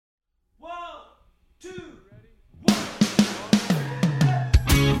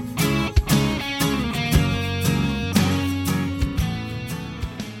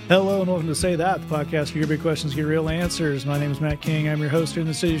Hello and welcome to Say That, the podcast for your big questions, get real answers. My name is Matt King. I'm your host here in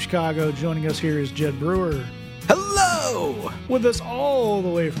the city of Chicago. Joining us here is Jed Brewer. Hello! With us all the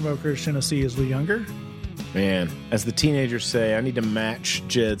way from Oak Ridge, Tennessee is Lee Younger. Man, as the teenagers say, I need to match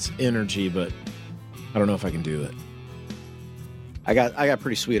Jed's energy, but I don't know if I can do it. I got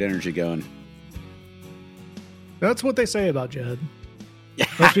pretty sweet energy going. That's what they say about Jed.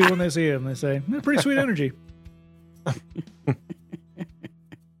 Most people, when they see him, they say, pretty sweet energy.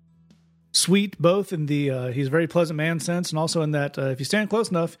 Sweet both in the he's a very pleasant man sense, and also in that if you stand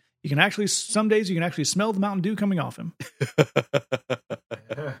close enough, you can actually, some days you can actually smell the Mountain Dew coming off him.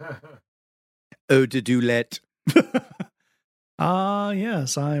 Eau de Doulette.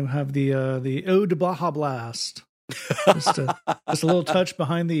 Yes, I have the Eau de Baja Blast. Just a little touch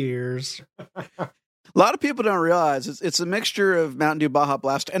behind the ears. A lot of people don't realize it's a mixture of Mountain Dew Baja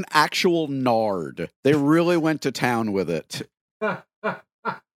Blast and actual nard. They really went to town with it.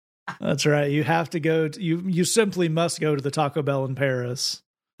 That's right. You have to go to, you simply must go to the Taco Bell in Paris.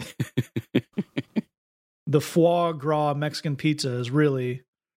 The foie gras Mexican pizza is really,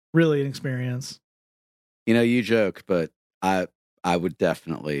 really an experience. You know, you joke, but I would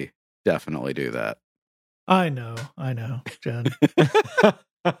definitely do that. I know, Jen.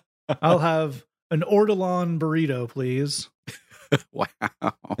 I'll have an ortolan burrito, please. Wow.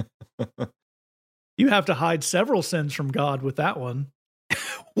 You have to hide several sins from God with that one.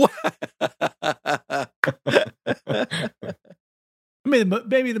 What? I mean,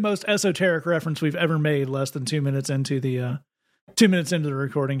 maybe the most esoteric reference we've ever made less than 2 minutes into the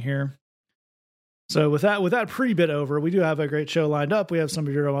recording here. So with that pre-bit over, we do have a great show lined up. We have some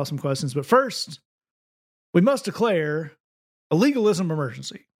of your awesome questions, but first, we must declare a legalism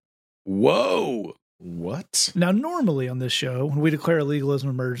emergency. Whoa. What? Now, normally on this show, when we declare a legalism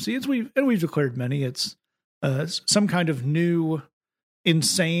emergency, we've declared many, it's some kind of new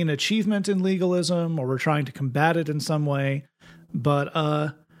insane achievement in legalism, or we're trying to combat it in some way. But,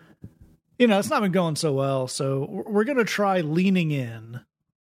 it's not been going so well. So we're going to try leaning in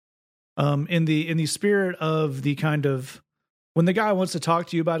the spirit of the kind of, when the guy wants to talk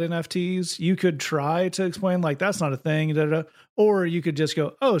to you about NFTs, you could try to explain like, that's not a thing, or you could just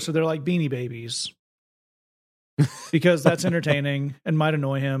go, oh, so they're like Beanie Babies, because that's entertaining and might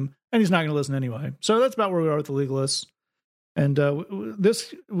annoy him, and he's not going to listen anyway. So that's about where we are with the legalists. And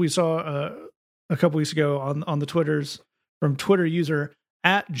this we saw a couple weeks ago on the Twitters from Twitter user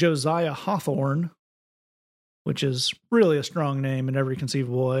 @Josiah Hawthorne, which is really a strong name in every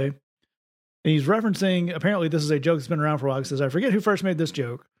conceivable way. And he's referencing, apparently this is a joke that's been around for a while. He says, I forget who first made this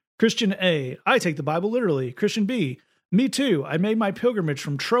joke. Christian A, I take the Bible literally. Christian B, me too. I made my pilgrimage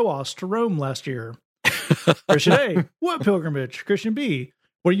from Troas to Rome last year. Christian A, what pilgrimage? Christian B,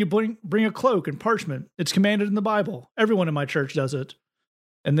 where you bring a cloak and parchment. It's commanded in the Bible. Everyone in my church does it.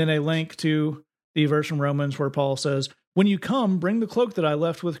 And then a link to the verse from Romans where Paul says, when you come, bring the cloak that I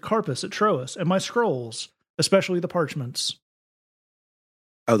left with Carpus at Troas and my scrolls, especially the parchments.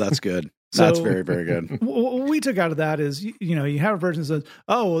 Oh, that's good. That's very, very good. What we took out of that is, you have a version that says,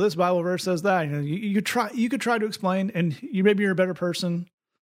 oh, well, this Bible verse says that. You could try to explain, and maybe you're a better person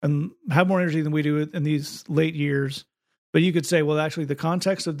and have more energy than we do in these late years. But you could say, well, actually, the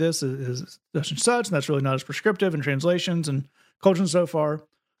context of this is such and such, and that's really not as prescriptive in translations and culture so far.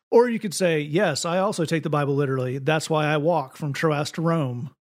 Or you could say, yes, I also take the Bible literally. That's why I walk from Troas to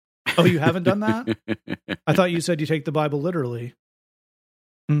Rome. Oh, you haven't done that? I thought you said you take the Bible literally.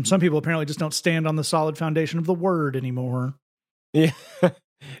 Some people apparently just don't stand on the solid foundation of the word anymore. Yeah.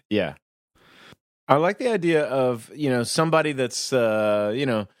 Yeah. I like the idea of, somebody that's, a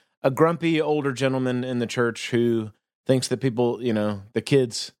grumpy older gentleman in the church who thinks that people, the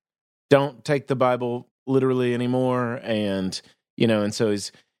kids don't take the Bible literally anymore. And, and so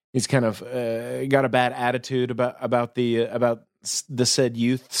he's kind of got a bad attitude about the said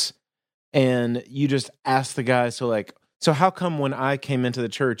youths. And you just ask the guy, so how come when I came into the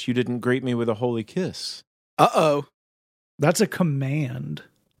church, you didn't greet me with a holy kiss? Uh-oh. That's a command.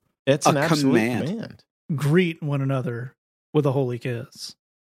 It's an absolute command. Greet one another with a holy kiss.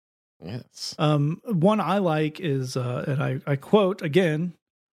 Yes. One I like is, and I quote again,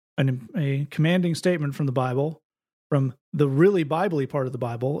 a commanding statement from the Bible, from the really Bible-y part of the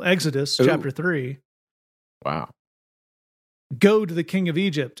Bible, Exodus chapter 3. Wow. Go to the king of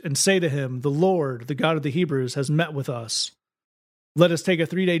Egypt and say to him, the Lord, the God of the Hebrews, has met with us. Let us take a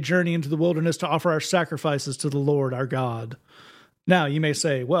 3-day journey into the wilderness to offer our sacrifices to the Lord our God. Now you may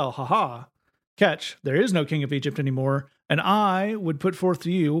say, well, catch, there is no king of Egypt anymore, and I would put forth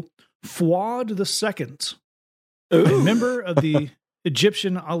to you Fuad II, a member of the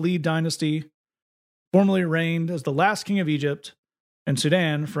Egyptian Ali dynasty, formerly reigned as the last king of Egypt, in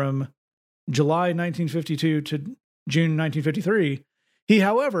Sudan from July 1952 to June 1953. He,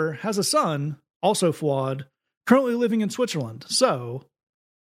 however, has a son, also Fuad, currently living in Switzerland. So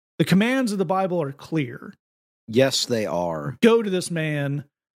the commands of the Bible are clear. Yes, they are. Go to this man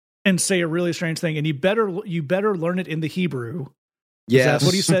and say a really strange thing, and you better learn it in the Hebrew. Yes. That's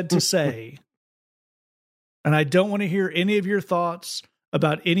what he said to say. And I don't want to hear any of your thoughts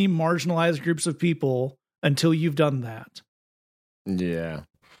about any marginalized groups of people until you've done that. Yeah.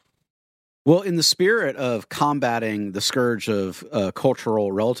 Well, in the spirit of combating the scourge of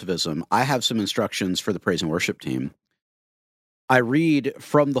cultural relativism, I have some instructions for the praise and worship team. I read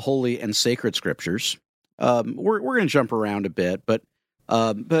from the Holy and Sacred Scriptures. We're going to jump around a bit, but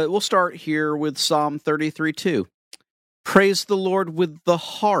we'll start here with Psalm 33:2. Praise the Lord with the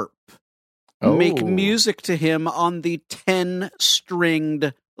harp. Oh. Make music to him on the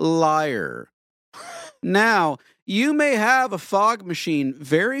 10-stringed lyre. Now, you may have a fog machine,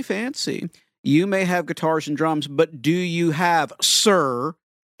 very fancy. You may have guitars and drums, but do you have, sir,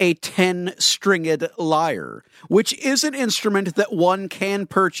 a 10-stringed lyre, which is an instrument that one can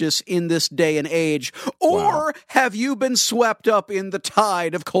purchase in this day and age? Or have you been swept up in the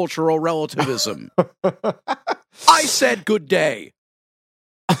tide of cultural relativism? I said good day.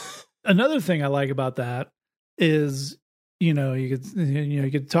 Another thing I like about that is, you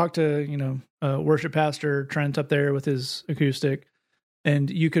could talk to, worship pastor Trent up there with his acoustic, and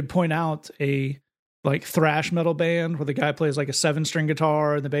you could point out a like thrash metal band where the guy plays like a 7-string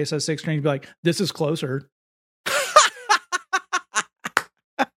guitar and the bass has 6 strings. You'd be like, this is closer.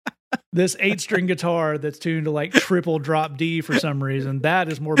 This 8-string guitar that's tuned to like triple drop D for some reason, that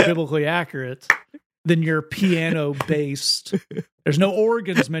is more biblically accurate than your piano based. There's no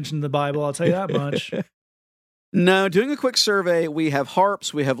organs mentioned in the Bible, I'll tell you that much. No, doing a quick survey, we have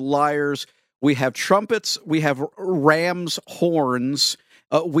harps, we have lyres, we have trumpets, we have ram's horns,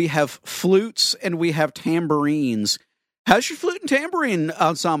 we have flutes, and we have tambourines. How's your flute and tambourine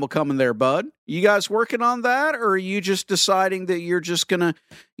ensemble coming there, bud? You guys working on that, or are you just deciding that you're just gonna,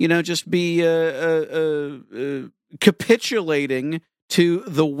 just be capitulating to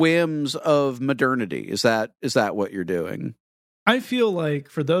the whims of modernity? Is that what you're doing? I feel like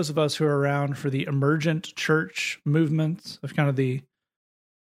for those of us who are around for the emergent church movement of kind of the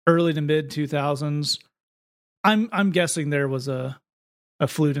early to mid 2000s, I'm guessing there was a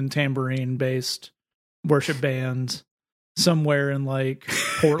flute and tambourine based worship band somewhere in like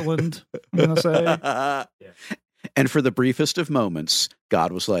Portland, I'm gonna say. Yeah. And for the briefest of moments,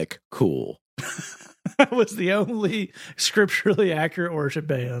 God was like, cool. That was the only scripturally accurate worship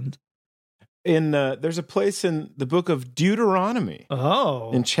band. There's a place in the book of Deuteronomy,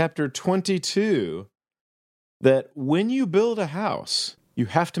 in chapter 22, that when you build a house, you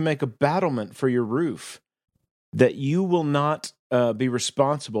have to make a battlement for your roof, that you will not be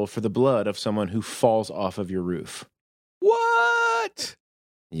responsible for the blood of someone who falls off of your roof. What?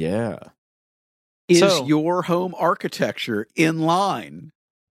 Yeah. Is your home architecture in line?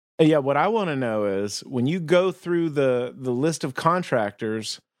 Yeah, what I want to know is when you go through the list of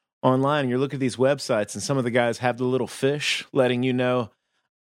contractors online, you look at these websites and some of the guys have the little fish letting you know,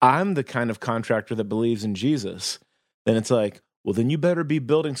 I'm the kind of contractor that believes in Jesus. Then it's like, well, then you better be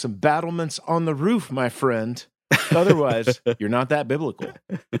building some battlements on the roof, my friend. Otherwise, you're not that biblical.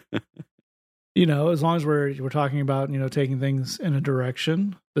 As long as we're talking about, taking things in a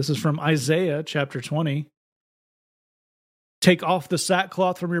direction. This is from Isaiah chapter 20. Take off the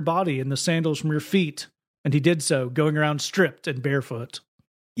sackcloth from your body and the sandals from your feet. And he did so, going around stripped and barefoot.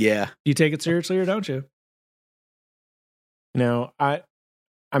 Yeah. Do you take it seriously or don't you? No, I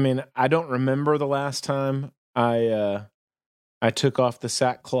don't remember the last time I took off the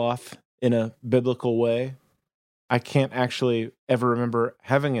sackcloth in a biblical way. I can't actually ever remember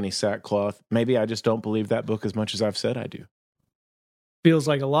having any sackcloth. Maybe I just don't believe that book as much as I've said I do. Feels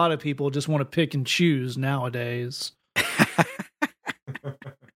like a lot of people just want to pick and choose nowadays.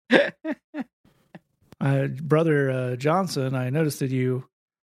 Brother Johnson, I noticed that you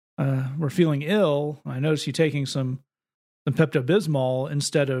were feeling ill. I noticed you taking some Pepto-Bismol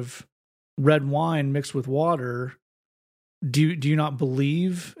instead of red wine mixed with water. Do you not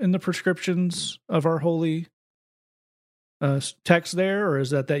believe in the prescriptions of our holy text there, or is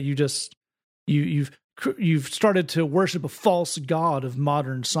that you just you've started to worship a false god of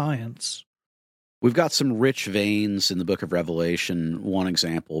modern science? We've got some rich veins in the book of Revelation, one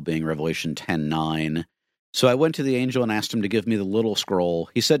example being Revelation 10:9. So I went to the angel and asked him to give me the little scroll.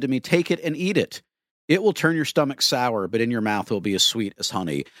 He said to me, take it and eat it. It will turn your stomach sour, but in your mouth it will be as sweet as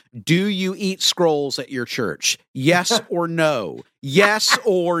honey. Do you eat scrolls at your church? Yes or no? Yes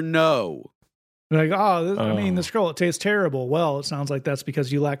or no? Like, I mean, the scroll, it tastes terrible. Well, it sounds like that's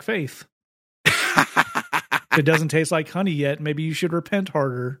because you lack faith. If it doesn't taste like honey yet, maybe you should repent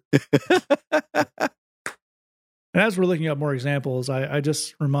harder. And as we're looking up more examples, I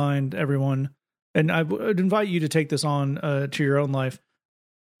just remind everyone, and I would invite you to take this on to your own life.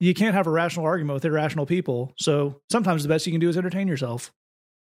 You can't have a rational argument with irrational people. So sometimes the best you can do is entertain yourself.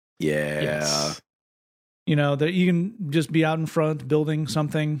 Yeah. Yes. You know, that you can just be out in front building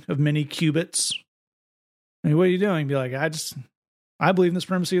something of many cubits. I mean, what are you doing? Be like, I believe in the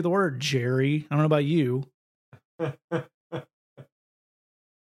supremacy of the word, Jerry. I don't know about you.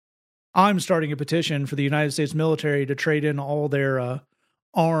 I'm starting a petition for the United States military to trade in all their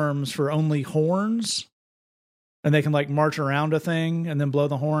arms for only horns. And they can like march around a thing and then blow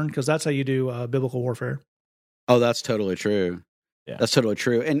the horn, because that's how you do biblical warfare. Oh, that's totally true. Yeah. That's totally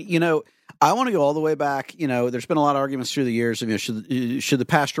true. And, you know, I want to go all the way back. You know, there's been a lot of arguments through the years of, you know, should the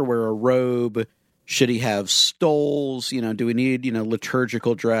pastor wear a robe? Should he have stoles? You know, do we need, you know,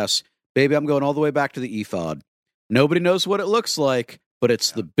 liturgical dress? Baby, I'm going all the way back to the ephod. Nobody knows what it looks like, but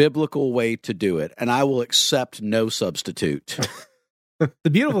it's the biblical way to do it. And I will accept no substitute.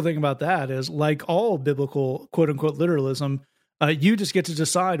 The beautiful thing about that is, like all biblical quote unquote literalism, you just get to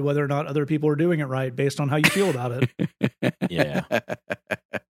decide whether or not other people are doing it right based on how you feel about it. Yeah.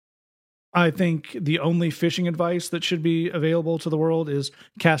 I think the only fishing advice that should be available to the world is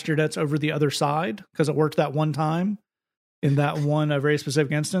cast your nets over the other side, because it worked that one time in that one very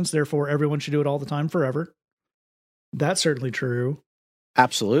specific instance. Therefore, everyone should do it all the time forever. That's certainly true.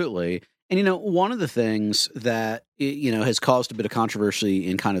 Absolutely. And, you know, one of the things that, you know, has caused a bit of controversy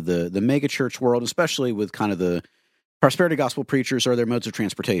in kind of the mega church world, especially with kind of the prosperity gospel preachers, are their modes of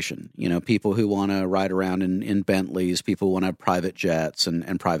transportation. You know, people who want to ride around in Bentleys, people who want to have private jets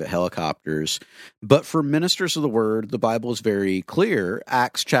and private helicopters. But for ministers of the word, the Bible is very clear.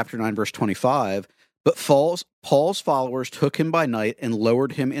 Acts chapter 9, verse 25, but Paul's followers took him by night and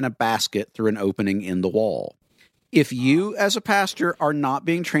lowered him in a basket through an opening in the wall. If you, as a pastor, are not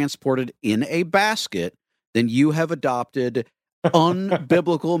being transported in a basket, then you have adopted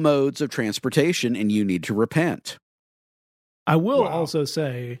unbiblical modes of transportation, and you need to repent. I will also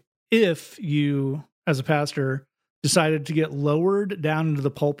say, if you, as a pastor, decided to get lowered down into the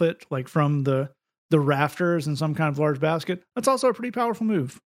pulpit, like from the rafters in some kind of large basket, that's also a pretty powerful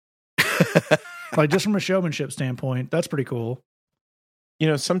move. Like, just from a showmanship standpoint, that's pretty cool. You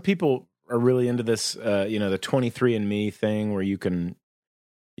know, some people are really into this, you know, the 23andMe thing, where you can,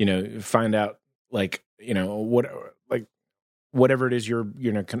 you know, find out, like, you know, whatever it is, your,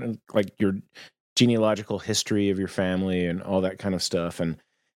 you know, kind of like your genealogical history of your family and all that kind of stuff. And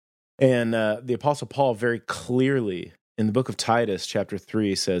the Apostle Paul very clearly in the book of Titus, chapter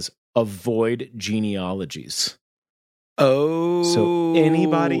 3, says, avoid genealogies. Oh. So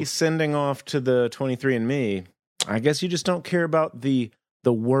anybody sending off to the 23andMe, I guess you just don't care about the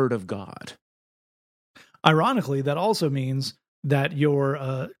word of God. Ironically, that also means that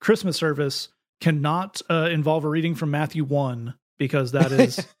your Christmas service cannot involve a reading from Matthew 1, because that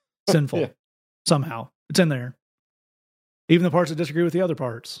is sinful. Yeah. Somehow. It's in there. Even the parts that disagree with the other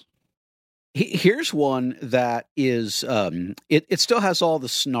parts. Here's one that is, it still has all the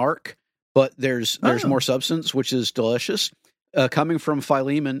snark, but there's more substance, which is delicious. Coming from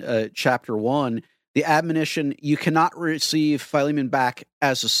Philemon, chapter 1, the admonition, you cannot receive Philemon back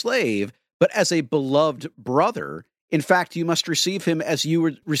as a slave, but as a beloved brother. In fact, you must receive him as you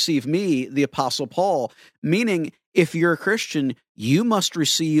would receive me, the Apostle Paul. Meaning, if you're a Christian, you must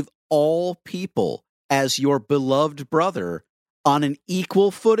receive all people as your beloved brother on an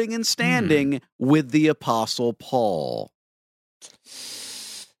equal footing and standing with the Apostle Paul.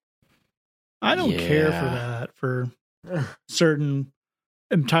 I don't care for that, for certain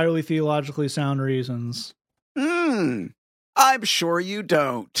entirely theologically sound reasons. I'm sure you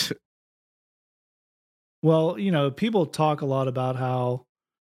don't. Well, you know, people talk a lot about how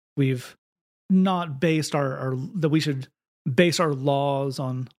we've not based that we should base our laws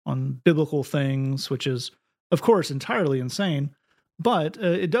on biblical things, which is, of course, entirely insane. But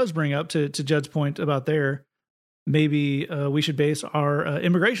it does bring up, to Jed's point about there, maybe we should base our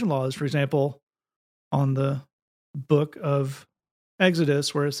immigration laws, for example, on the book of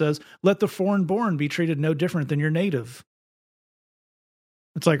Exodus, where it says, let the foreign-born be treated no different than your native.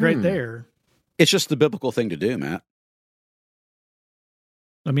 It's like right there. It's just the biblical thing to do, Matt.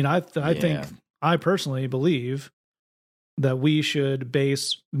 I mean, I think, I personally believe that we should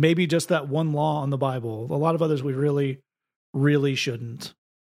base maybe just that one law on the Bible. A lot of others we really, really shouldn't.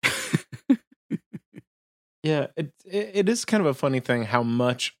 Yeah, it is kind of a funny thing how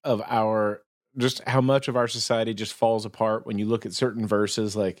much of our society just falls apart when you look at certain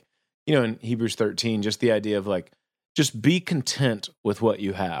verses, like, in Hebrews 13, just the idea of like, just be content with what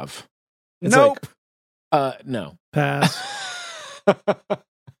you have. It's Nope. Like, no. Pass.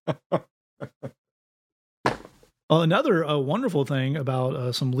 Another wonderful thing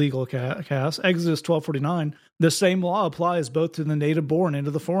about some legal casts, Exodus 12:49, the same law applies both to the native born and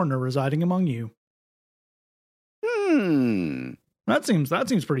to the foreigner residing among you. That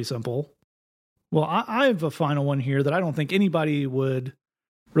seems pretty simple. Well, I have a final one here that I don't think anybody would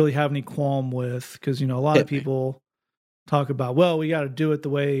really have any qualm with, because, a lot of people talk about, well, we got to do it the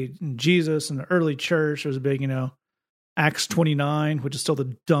way Jesus and the early church. There's a big, Acts 29, which is still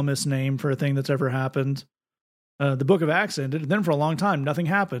the dumbest name for a thing that's ever happened. The book of Acts ended, and then for a long time, nothing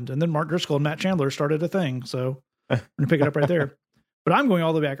happened. And then Mark Driscoll and Matt Chandler started a thing. So I'm going to pick it up right there. But I'm going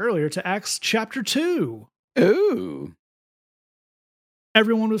all the way back earlier to Acts chapter 2. Ooh.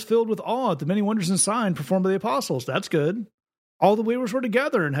 Everyone was filled with awe at the many wonders and signs performed by the apostles. That's good. All the believers were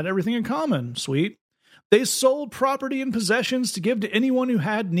together and had everything in common. Sweet. They sold property and possessions to give to anyone who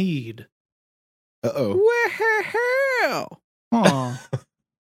had need. Well. Aw.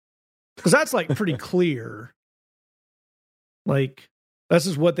 Because that's like pretty clear. Like, this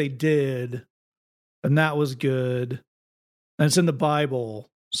is what they did, and that was good. And it's in the Bible,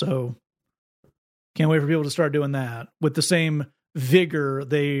 so can't wait for people to start doing that. With the same vigor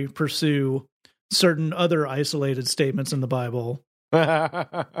they pursue certain other isolated statements in the Bible.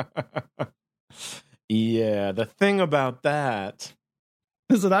 Yeah, the thing about that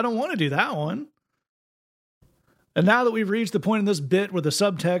is that I don't want to do that one. And now that we've reached the point in this bit where the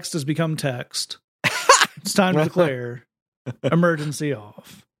subtext has become text, it's time to declare emergency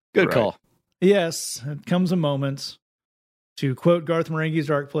off. Good call. Yes, it comes a moment. To quote Garth Marenghi's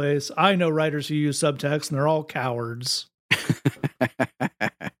Dark Place, I know writers who use subtext and they're all cowards.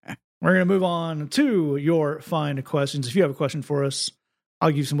 We're going to move on to your fine questions. If you have a question for us, I'll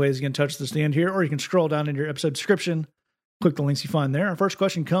give you some ways to get in touch with us at the end here, or you can scroll down in your episode description, click the links you find there. Our first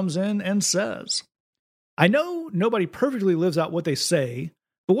question comes in and says, I know nobody perfectly lives out what they say,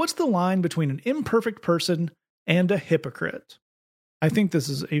 but what's the line between an imperfect person and a hypocrite? I think this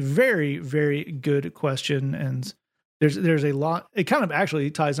is a very, very good question, and there's a lot. It kind of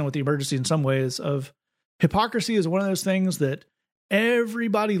actually ties in with the emergency in some ways. Of hypocrisy is one of those things that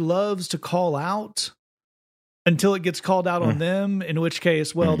everybody loves to call out until it gets called out on them. In which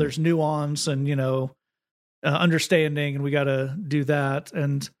case, well, there's nuance and understanding, and we got to do that.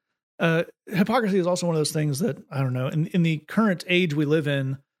 And hypocrisy is also one of those things that, I don't know, in the current age we live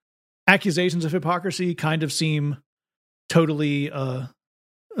in, accusations of hypocrisy kind of seem totally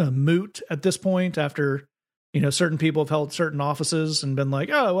moot at this point, after certain people have held certain offices and been like,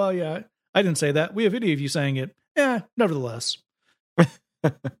 oh, well, yeah, I didn't say that. We have video of you saying it. Yeah, nevertheless.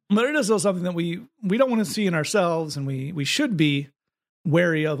 But it is still something that we don't want to see in ourselves, and we should be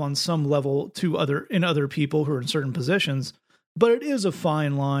wary of on some level in other people who are in certain positions. But it is a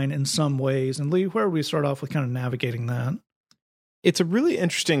fine line in some ways. And Lee, where do we start off with kind of navigating that? It's a really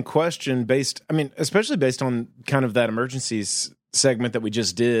interesting question especially based on kind of that emergencies segment that we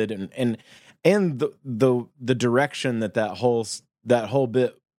just did, and the direction that whole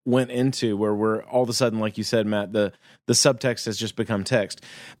bit went into, where we're all of a sudden, like you said, Matt, the subtext has just become text,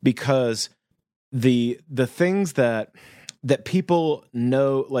 because the things that people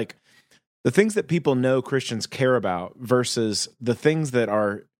know, like the things that people know Christians care about versus the things that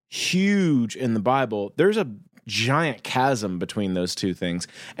are huge in the Bible, there's a giant chasm between those two things,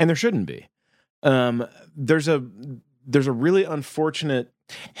 and there shouldn't be. There's a really unfortunate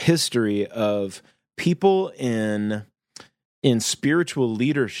history of people in spiritual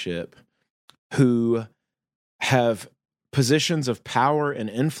leadership who have positions of power and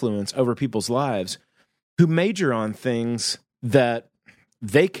influence over people's lives, who major on things that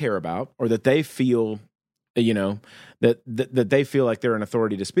they care about, or that they feel, that they feel like they're an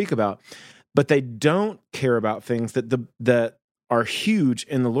authority to speak about, but they don't care about things that are huge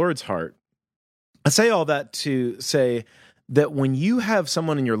in the Lord's heart. I say all that to say that when you have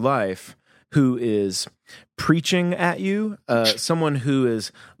someone in your life who is preaching at you, someone who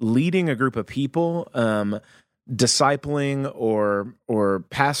is leading a group of people, discipling or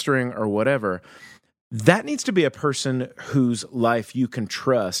pastoring or whatever, that needs to be a person whose life you can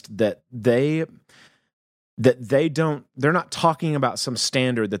trust, that they're not talking about some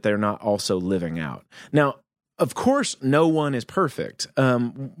standard that they're not also living out. Now, of course, no one is perfect.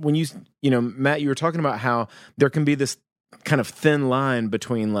 When Matt, you were talking about how there can be this kind of thin line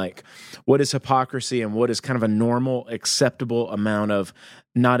between like what is hypocrisy and what is kind of a normal, acceptable amount of,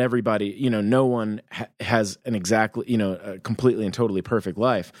 not everybody, no one has an exactly, a completely and totally perfect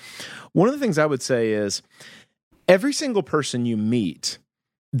life. One of the things I would say is every single person you meet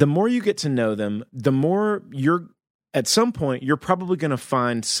the more you get to know them, the more at some point, you're probably going to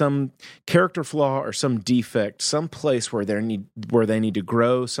find some character flaw or some defect, some place where they need to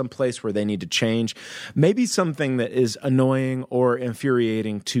grow, some place where they need to change, maybe something that is annoying or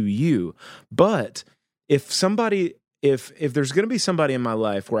infuriating to you. But if there's going to be somebody in my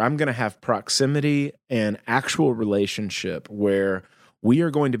life where I'm going to have proximity and actual relationship, where we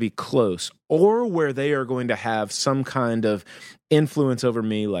are going to be close, or where they are going to have some kind of influence over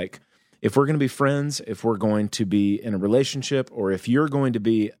me, like if we're going to be friends, if we're going to be in a relationship, or if you're going to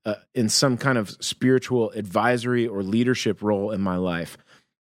be in some kind of spiritual advisory or leadership role in my life,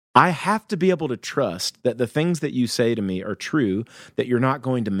 I have to be able to trust that the things that you say to me are true, that you're not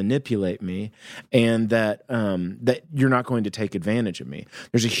going to manipulate me, and that that you're not going to take advantage of me.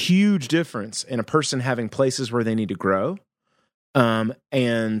 There's a huge difference in a person having places where they need to grow,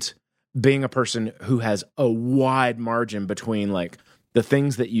 and being a person who has a wide margin between like the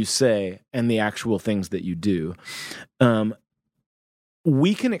things that you say and the actual things that you do.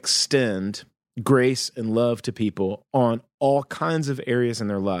 We can extend grace and love to people on all kinds of areas in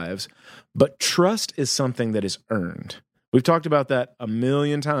their lives, but trust is something that is earned. We've talked about that a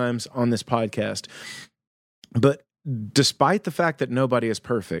million times on this podcast. But despite the fact that nobody is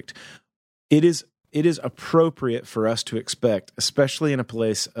perfect, it is appropriate for us to expect, especially in a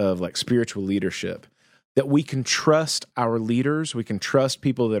place of like spiritual leadership, that we can trust our leaders, we can trust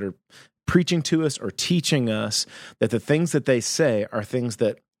people that are preaching to us or teaching us, that the things that they say are things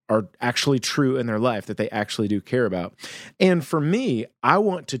that are actually true in their life, that they actually do care about. And for me, I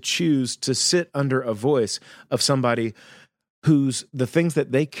want to choose to sit under a voice of somebody the things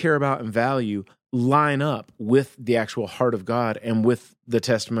that they care about and value line up with the actual heart of God and with the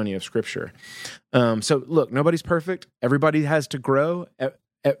testimony of Scripture. So look, nobody's perfect. Everybody has to grow.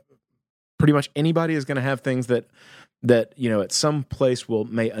 Pretty much anybody is going to have things that at some place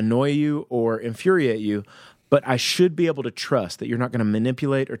may annoy you or infuriate you, but I should be able to trust that you're not going to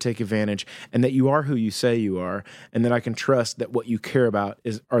manipulate or take advantage, and that you are who you say you are, and that I can trust that what you care about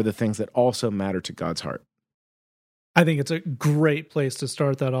are the things that also matter to God's heart. I think it's a great place to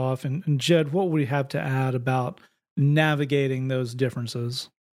start that off. And Jed, what would we have to add about navigating those differences?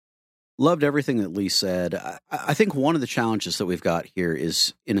 Loved everything that Lee said. I think one of the challenges that we've got here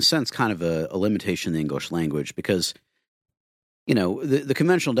is, in a sense, kind of a limitation in the English language, because, the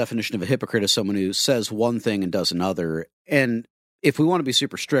conventional definition of a hypocrite is someone who says one thing and does another. And if we want to be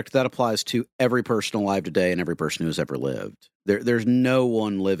super strict, that applies to every person alive today and every person who has ever lived. There's no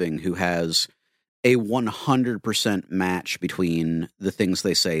one living who has a 100% match between the things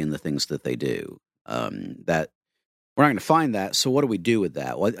they say and the things that they do. That we're not going to find that. So what do we do with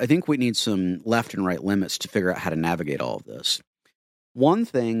that? Well, I think we need some left and right limits to figure out how to navigate all of this. One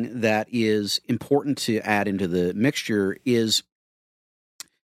thing that is important to add into the mixture is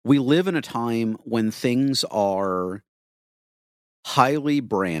we live in a time when things are highly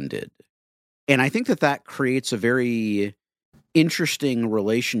branded. And I think that creates a very interesting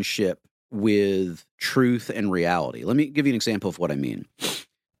relationship with truth and reality. Let me give you an example of what I mean.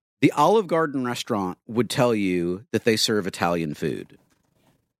 The Olive Garden restaurant would tell you that they serve Italian food.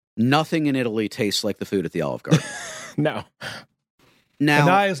 Nothing in Italy tastes like the food at the Olive Garden. No. Now, and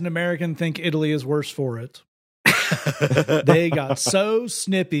I, as an American, think Italy is worse for it. They got so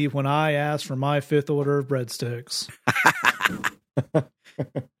snippy when I asked for my fifth order of breadsticks.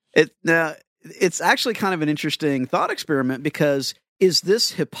 It's actually kind of an interesting thought experiment, because is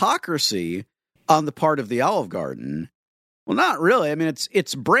this hypocrisy on the part of the Olive Garden? Well, not really. I mean,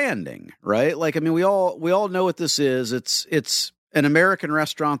 it's branding, right? Like, I mean, we all know what this is. It's an American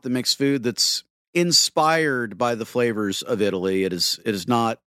restaurant that makes food that's inspired by the flavors of Italy. It is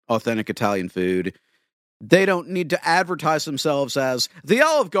not authentic Italian food. They don't need to advertise themselves as the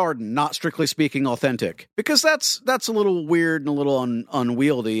Olive Garden, not strictly speaking authentic, because that's a little weird and a little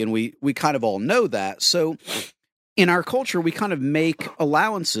unwieldy, and we kind of all know that. So in our culture, we kind of make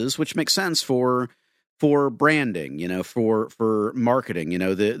allowances, which makes sense for branding, for marketing,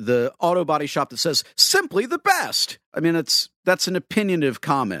 the auto body shop that says simply the best. I mean, that's an opinionative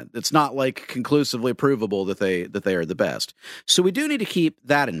comment. It's not like conclusively provable that they are the best. So we do need to keep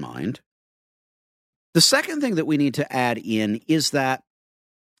that in mind. The second thing that we need to add in is that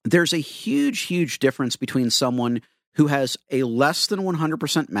there's a huge, huge difference between someone who has a less than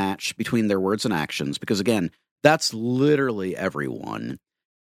 100% match between their words and actions, because again, that's literally everyone,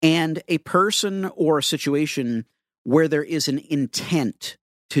 and a person or a situation where there is an intent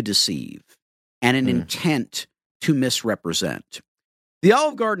to deceive and an intent to misrepresent. The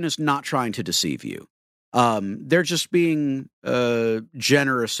Olive Garden is not trying to deceive you. They're just being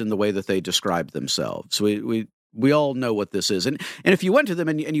generous in the way that they describe themselves. We We all know what this is. And if you went to them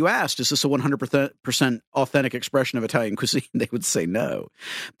and you asked, is this a 100% authentic expression of Italian cuisine? They would say no.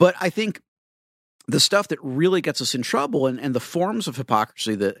 But I think the stuff that really gets us in trouble and the forms of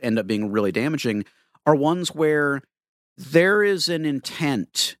hypocrisy that end up being really damaging are ones where there is an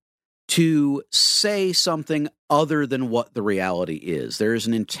intent to say something other than what the reality is. There is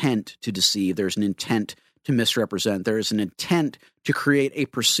an intent to deceive. There's an intent to misrepresent. There is an intent to create a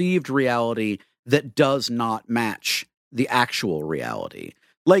perceived reality that does not match the actual reality.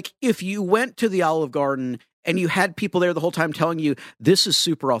 Like if you went to the Olive Garden and you had people there the whole time telling you, this is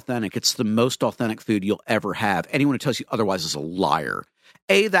super authentic, it's the most authentic food you'll ever have. Anyone who tells you otherwise is a liar.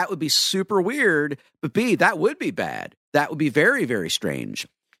 A, that would be super weird, but B, that would be bad. That would be very, very strange.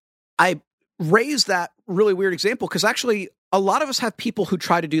 I raise that really weird example because actually a lot of us have people who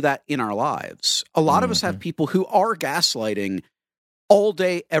try to do that in our lives. A lot of us have people who are gaslighting all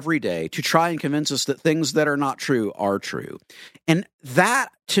day, every day to try and convince us that things that are not true are true. And that,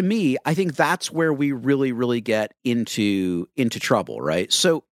 to me, I think that's where we really, really get into trouble, right?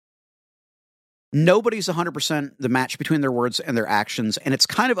 So nobody's 100% the match between their words and their actions, and it's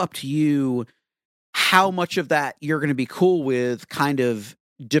kind of up to you how much of that you're going to be cool with, kind of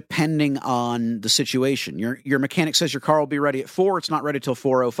depending on the situation. Your mechanic says your car will be ready at 4, it's not ready till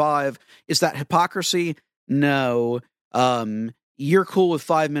 4:05. Is that hypocrisy? No. You're cool with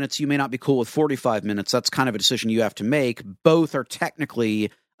 5 minutes, you may not be cool with 45 minutes. That's kind of a decision you have to make. Both are technically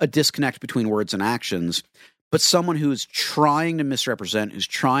a disconnect between words and actions. But someone who is trying to misrepresent, who's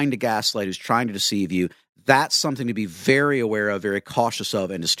trying to gaslight, who's trying to deceive you, that's something to be very aware of, very cautious of,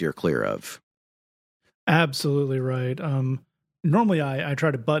 and to steer clear of. Absolutely right. Normally I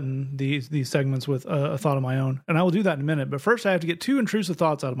try to button these segments with a thought of my own, and I will do that in a minute. But first I have to get 2 intrusive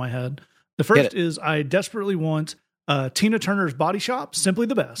thoughts out of my head. The first is I desperately want Tina Turner's Body Shop, simply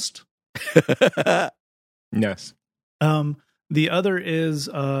the best. Yes. The other is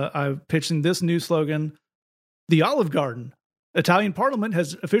I'm pitching this new slogan: the Olive Garden, Italian Parliament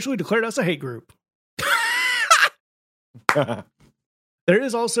has officially declared us a hate group. There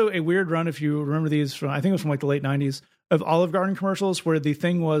is also a weird run, if you remember these from, I think it was from like the late 90s, of Olive Garden commercials where the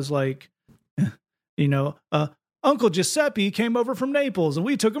thing was like, Uncle Giuseppe came over from Naples and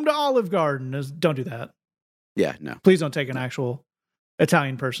we took him to Olive Garden. Don't do that. Yeah, no. Please don't take an actual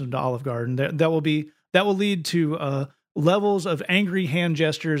Italian person to Olive Garden. That will lead to levels of angry hand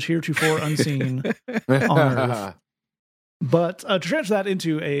gestures heretofore unseen on Earth. But to transfer that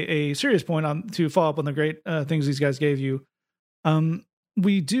into a serious point, to follow up on the great things these guys gave you,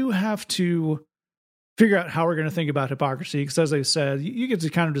 we do have to figure out how we're going to think about hypocrisy, because as I said, you get to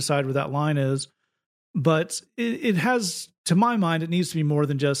kind of decide where that line is. But it has, to my mind, it needs to be more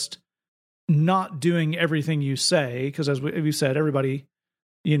than just not doing everything you say, because as we said, everybody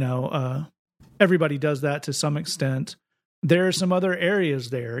does that to some extent. There are some other areas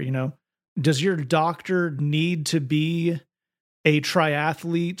there. Does your doctor need to be a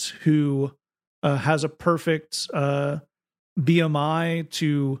triathlete who has a perfect BMI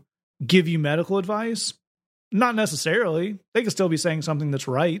to give you medical advice? Not necessarily. They could still be saying something that's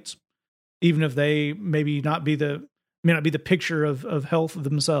right, even if they may not be the picture of health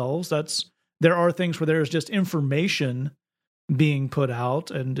themselves. There are things where there is just information being put out,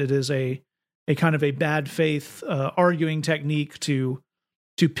 and it is a kind of a bad faith arguing technique to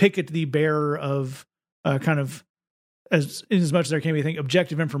pick at the bearer of kind of as much as there can be, I think,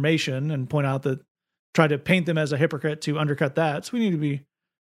 objective information, and point out that, try to paint them as a hypocrite to undercut that. So we need to be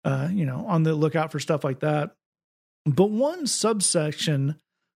on the lookout for stuff like that. But one subsection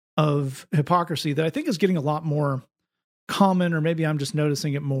of hypocrisy that I think is getting a lot more common, or maybe I'm just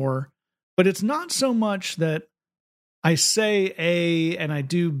noticing it more, but it's not so much that I say A and I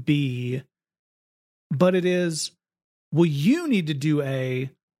do B, but it is, well, you need to do A,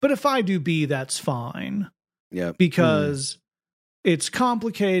 but if I do B, that's fine. Yeah. Because it's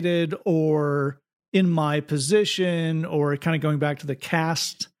complicated, or in my position, or kind of going back to the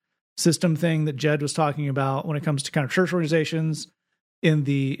caste system thing that Jed was talking about when it comes to kind of church organizations in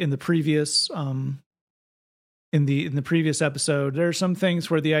the previous in the previous episode. There are some things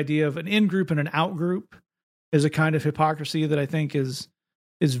where the idea of an in-group and an out-group is a kind of hypocrisy that I think is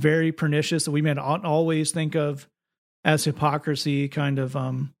very pernicious, that we may not always think of as hypocrisy, kind of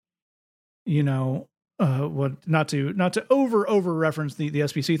not to over reference the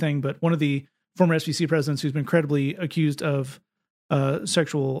SBC thing, but one of the former SBC presidents who's been credibly accused of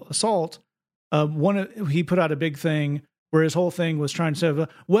sexual assault, he put out a big thing where his whole thing was trying to say,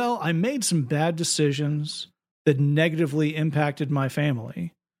 well, I made some bad decisions that negatively impacted my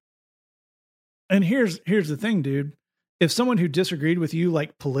family. And here's the thing, dude. If someone who disagreed with you,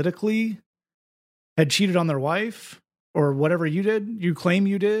 like politically, had cheated on their wife or whatever you claim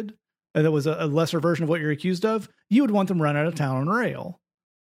you did, and that was a lesser version of what you're accused of, you would want them run out of town on rail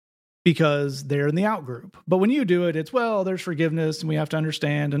because they're in the out group. But when you do it, it's, well, there's forgiveness and we have to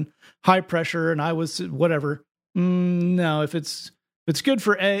understand and high pressure and I was whatever. No, if it's good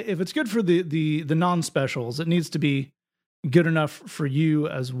for the non-specials, it needs to be good enough for you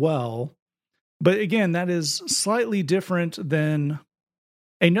as well. But again, that is slightly different than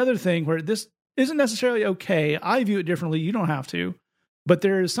another thing where this isn't necessarily okay. I view it differently. You don't have to. But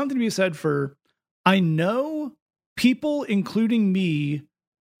there is something to be said for, I know people, including me,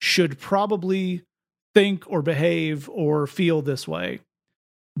 should probably think or behave or feel this way,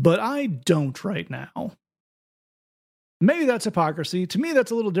 but I don't right now. Maybe that's hypocrisy. To me, that's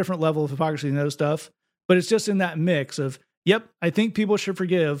a little different level of hypocrisy than those stuff, but it's just in that mix of, yep, I think people should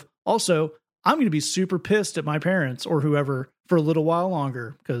forgive. Also, I'm going to be super pissed at my parents or whoever for a little while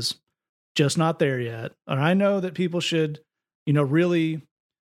longer because just not there yet. And I know that people should, really,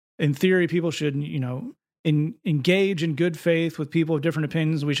 in theory, people should, engage in good faith with people of different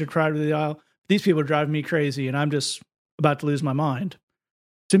opinions. We should cry to the aisle. These people are driving me crazy and I'm just about to lose my mind.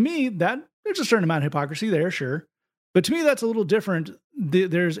 To me, there's a certain amount of hypocrisy there, sure. But to me, that's a little different.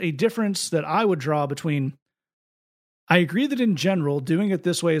 There's a difference that I would draw between, I agree that in general, doing it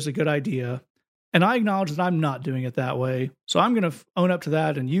this way is a good idea. And I acknowledge that I'm not doing it that way. So I'm going to own up to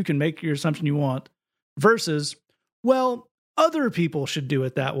that and you can make your assumption you want. Versus, well, other people should do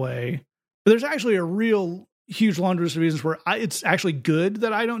it that way. But there's actually a real huge laundry list of reasons where it's actually good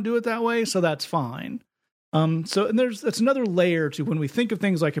that I don't do it that way. So that's fine. That's another layer to when we think of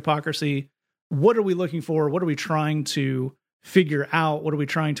things like hypocrisy. What are we looking for? What are we trying to figure out? What are we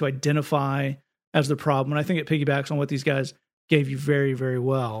trying to identify as the problem? And I think it piggybacks on what these guys gave you very, very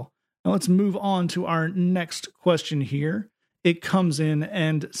well. Now let's move on to our next question here. It comes in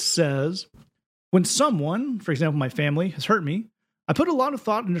and says, when someone, for example, my family, has hurt me, I put a lot of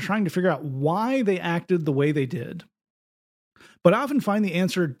thought into trying to figure out why they acted the way they did. But I often find the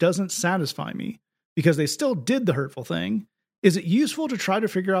answer doesn't satisfy me because they still did the hurtful thing. Is it useful to try to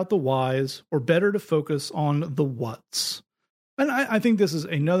figure out the whys or better to focus on the whats? And I think this is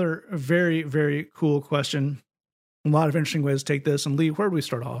another very, very cool question. A lot of interesting ways to take this. And Lee, where do we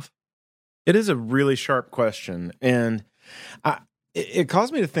start off? It is a really sharp question. And it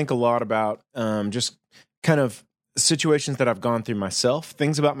caused me to think a lot about just kind of situations that I've gone through myself,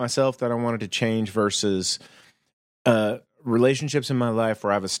 things about myself that I wanted to change versus relationships in my life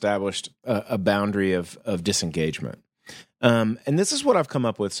where I've established a boundary of disengagement. And this is what I've come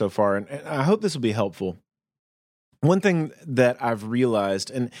up with so far, and I hope this will be helpful. One thing that I've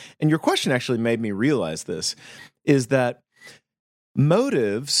realized, and your question actually made me realize this, is that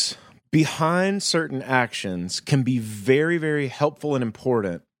motives behind certain actions can be very, very helpful and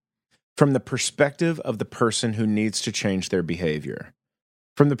important from the perspective of the person who needs to change their behavior,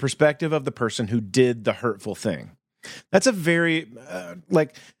 from the perspective of the person who did the hurtful thing. That's a very,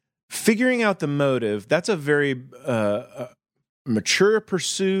 figuring out the motive, that's a very mature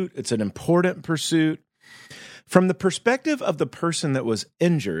pursuit. It's an important pursuit. From the perspective of the person that was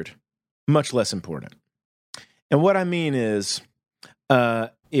injured, much less important. And what I mean is,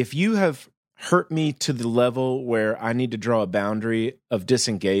 if you have hurt me to the level where I need to draw a boundary of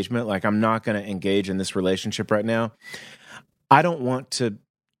disengagement, like I'm not going to engage in this relationship right now, I don't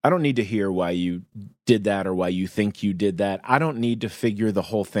need to hear why you did that or why you think you did that. I don't need to figure the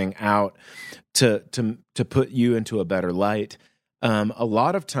whole thing out to put you into a better light. A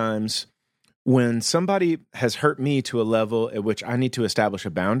lot of times when somebody has hurt me to a level at which I need to establish a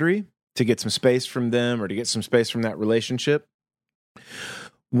boundary to get some space from them or to get some space from that relationship,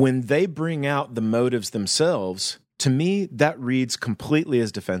 when they bring out the motives themselves, to me, that reads completely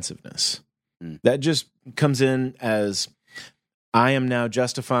as defensiveness. That just comes in as, I am now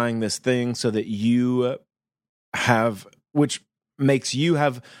justifying this thing so that you have, which makes you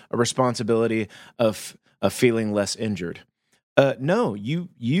have a responsibility of feeling less injured. No,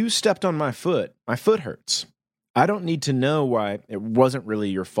 you stepped on my foot. My foot hurts. I don't need to know why it wasn't really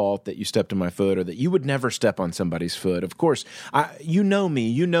your fault that you stepped on my foot or that you would never step on somebody's foot. Of course, you know me.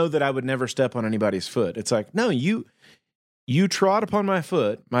 You know that I would never step on anybody's foot. It's like, no, you trod upon my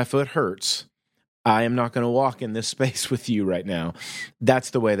foot. My foot hurts. I am not going to walk in this space with you right now. That's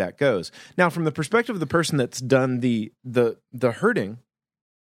the way that goes. Now, from the perspective of the person that's done the hurting,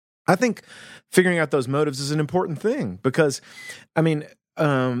 I think figuring out those motives is an important thing because, I mean,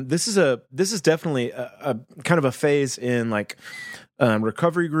 this is definitely a kind of a phase in like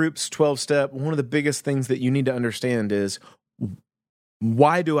recovery groups, 12-step. One of the biggest things that you need to understand is,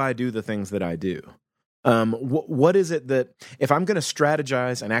 why do I do the things that I do? What is it that, if I'm going to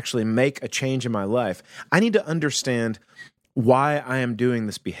strategize and actually make a change in my life, I need to understand why I am doing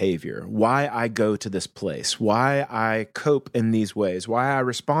this behavior, why I go to this place, why I cope in these ways, why I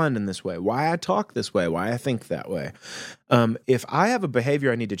respond in this way, why I talk this way, why I think that way. If I have a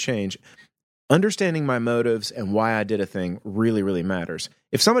behavior I need to change, understanding my motives and why I did a thing really, really matters.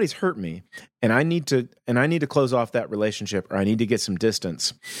 If somebody's hurt me and I need to close off that relationship, or I need to get some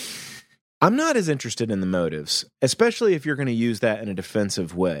distance, I'm not as interested in the motives, especially if you're going to use that in a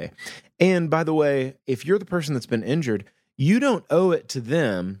defensive way. And by the way, if you're the person that's been injured, you don't owe it to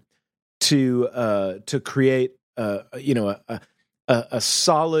them to create a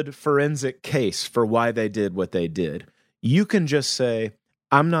solid forensic case for why they did what they did. You can just say,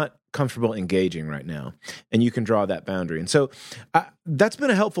 I'm not comfortable engaging right now, and you can draw that boundary. And so that's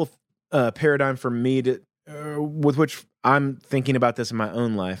been a helpful paradigm for me with which I'm thinking about this in my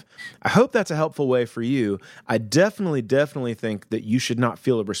own life. I hope that's a helpful way for you. I definitely think that you should not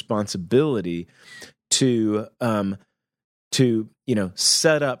feel a responsibility to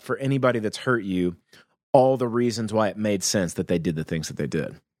set up for anybody that's hurt you all the reasons why it made sense that they did the things that they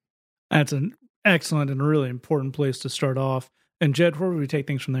did. That's an excellent and really important place to start off. And Jed, where would we take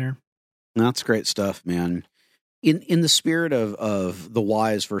things from there? That's great stuff, man. In the spirit of the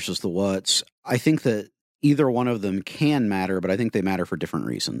whys versus the whats, I think that either one of them can matter, but I think they matter for different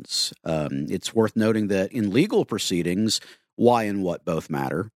reasons. It's worth noting that in legal proceedings, why and what both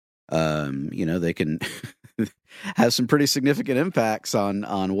matter. They can have some pretty significant impacts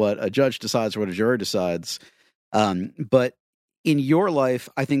on what a judge decides, what a jury decides. But in your life,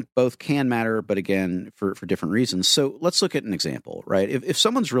 I think both can matter, but again, for different reasons. So let's look at an example, right? If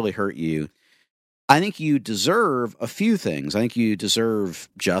someone's really hurt you, I think you deserve a few things. I think you deserve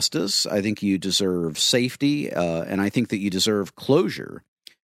justice. I think you deserve safety. And I think that you deserve closure.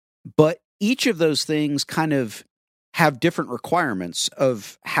 But each of those things kind of have different requirements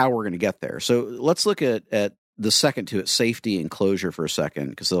of how we're going to get there. So let's look at the second to it, safety and closure, for a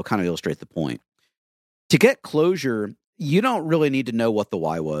second, because they'll kind of illustrate the point. To get closure, you don't really need to know what the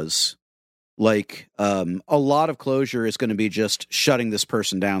why was. Like, a lot of closure is going to be just shutting this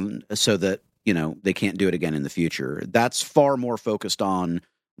person down so that, they can't do it again in the future. That's far more focused on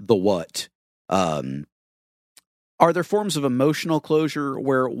the what. Are there forms of emotional closure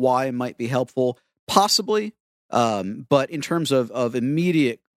where why might be helpful? Possibly. But in terms of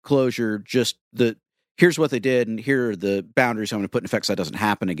immediate closure, just here's what they did and here are the boundaries I'm going to put in effect so that doesn't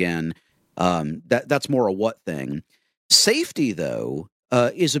happen again. That's more a what thing. Safety, though,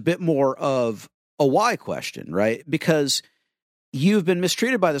 is a bit more of a why question, right? Because you've been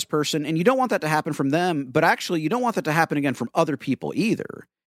mistreated by this person and you don't want that to happen from them, but actually you don't want that to happen again from other people either.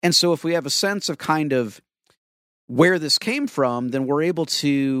 And so if we have a sense of kind of where this came from, then we're able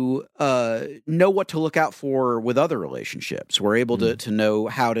to know what to look out for with other relationships. We're able to know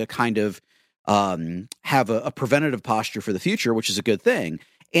how to kind of have a preventative posture for the future, which is a good thing.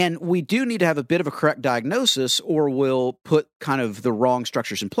 And we do need to have a bit of a correct diagnosis, or we'll put kind of the wrong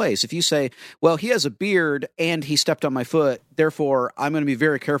structures in place. If you say, well, he has a beard and he stepped on my foot, therefore I'm going to be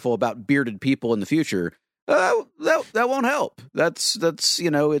very careful about bearded people in the future, that won't help. That's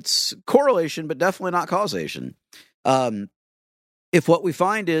it's correlation, but definitely not causation. If what we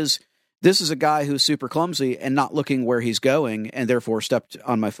find is this is a guy who's super clumsy and not looking where he's going and therefore stepped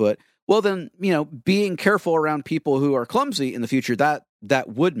on my foot, well then, being careful around people who are clumsy in the future, that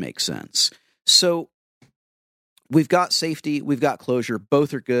would make sense. So we've got safety, we've got closure,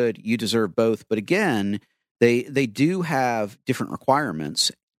 both are good, you deserve both. But again, they do have different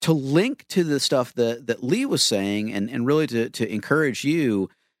requirements. To link to the stuff that Lee was saying and really to encourage you,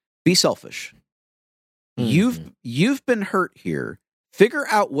 be selfish. Mm-hmm. You've been hurt here. Figure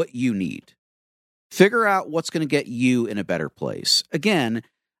out what you need. Figure out what's going to get you in a better place. Again,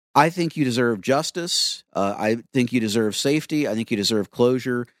 I think you deserve justice. I think you deserve safety. I think you deserve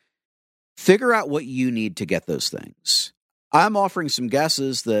closure. Figure out what you need to get those things. I'm offering some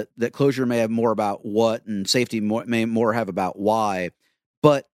guesses that closure may have more about what and safety may more have about why,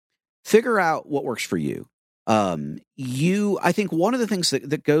 but figure out what works for you. I think one of the things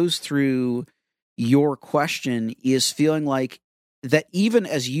that goes through your question is feeling like that even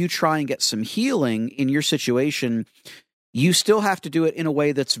as you try and get some healing in your situation, you still have to do it in a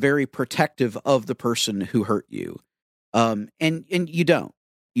way that's very protective of the person who hurt you. And you don't.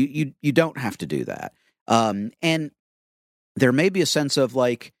 You don't have to do that. And there may be a sense of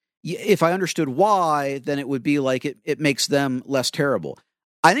like, if I understood why, then it would be like it makes them less terrible.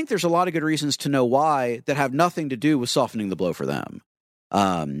 I think there's a lot of good reasons to know why that have nothing to do with softening the blow for them.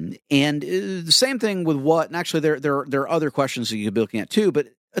 And the same thing with what, and actually there are other questions that you could be looking at too, but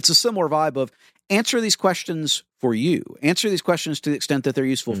it's a similar vibe of, answer these questions for you. Answer these questions to the extent that they're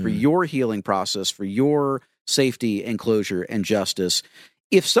useful for your healing process, for your safety and closure and justice.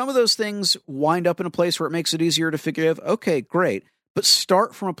 If some of those things wind up in a place where it makes it easier to forgive, okay, great. But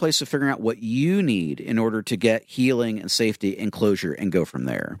start from a place of figuring out what you need in order to get healing and safety and closure and go from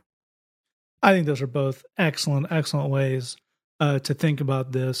there. I think those are both excellent ways to think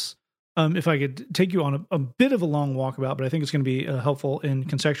about this. If I could take you on a bit of a long walkabout, but I think it's going to be helpful in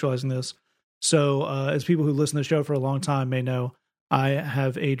contextualizing this. So as people who listen to the show for a long time may know, I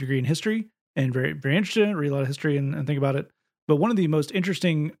have a degree in history and very, very interested in it, read a lot of history and think about it. But one of the most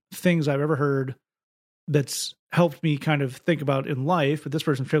interesting things I've ever heard that's helped me kind of think about in life, but this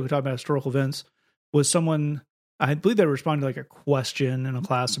person particularly talking about historical events, was someone, I believe they were responding to like a question in a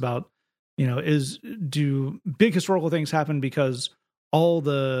class about, do big historical things happen because all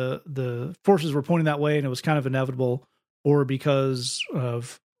the forces were pointing that way and it was kind of inevitable, or because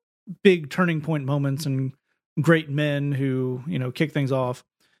of big turning point moments and great men who, kick things off?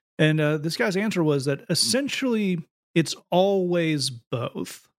 And this guy's answer was that essentially it's always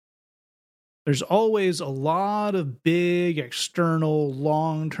both. There's always a lot of big external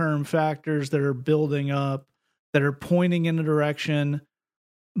long-term factors that are building up, that are pointing in a direction,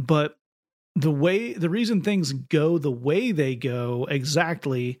 but the reason things go the way they go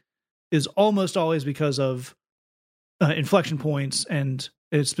exactly is almost always because of inflection points and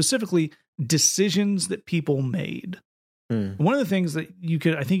specifically decisions that people made. One of the things that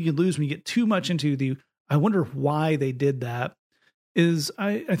I think you could lose when you get too much into I wonder why they did that, is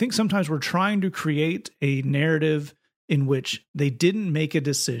I think sometimes we're trying to create a narrative in which they didn't make a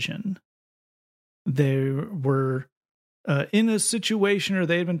decision. They were in a situation, or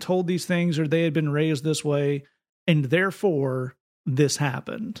they had been told these things, or they had been raised this way, and therefore this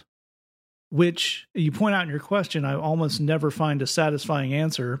happened. Which you point out in your question, I almost never find a satisfying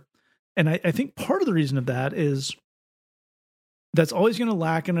answer. And I think part of the reason of that is that's always going to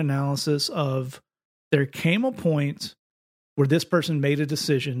lack an analysis of, there came a point where this person made a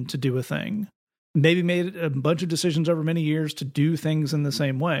decision to do a thing, maybe made a bunch of decisions over many years to do things in the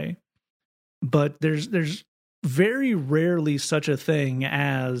same way. But there's very rarely such a thing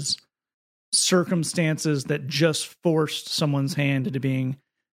as circumstances that just forced someone's hand into being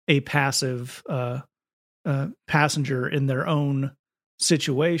a passive passenger in their own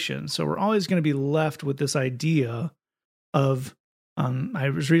situation. So we're always going to be left with this idea of, I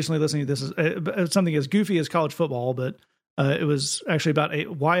was recently listening to this is something as goofy as college football, but it was actually about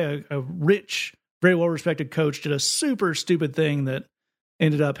why a rich, very well-respected coach did a super stupid thing that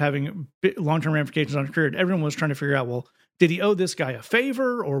ended up having long-term ramifications on his career. Everyone was trying to figure out, well, did he owe this guy a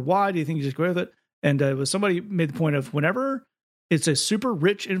favor, or why do you think he just go with it? And it was somebody made the point of, whenever it's a super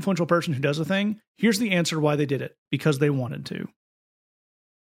rich, influential person who does a thing, here's the answer why they did it: because they wanted to.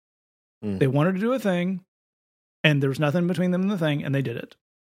 They wanted to do a thing, and there was nothing between them and the thing, and they did it.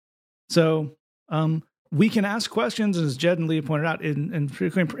 So we can ask questions, as Jed and Leah pointed out, in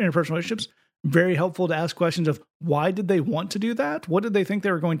particularly in interpersonal relationships, very helpful to ask questions of, why did they want to do that? What did they think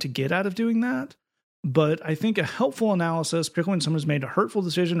they were going to get out of doing that? But I think a helpful analysis, particularly when someone's made a hurtful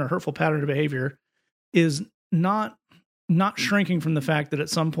decision or hurtful pattern of behavior, is not shrinking from the fact that at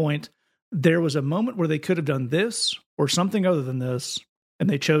some point there was a moment where they could have done this or something other than this, and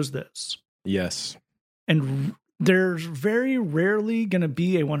they chose this. Yes. And there's very rarely going to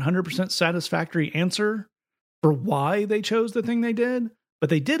be a 100% satisfactory answer for why they chose the thing they did, but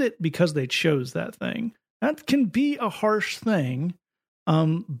they did it because they chose that thing. That can be a harsh thing,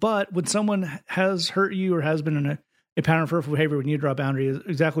 but when someone has hurt you or has been in a pattern of hurtful behavior, when you draw boundaries,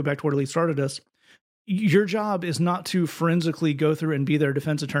 exactly back to where Lee started us, your job is not to forensically go through and be their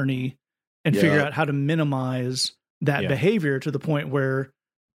defense attorney and figure out how to minimize that behavior to the point where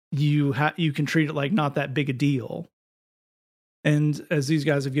you can treat it like not that big a deal. And as these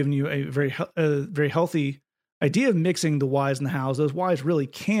guys have given you a very healthy idea of mixing the whys and the hows, those whys really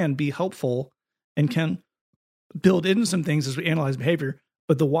can be helpful and can build into some things as we analyze behavior.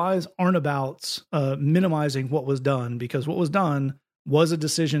 But the whys aren't about minimizing what was done, because what was done was a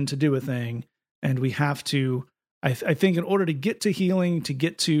decision to do a thing. And we have to, I think, in order to get to healing, to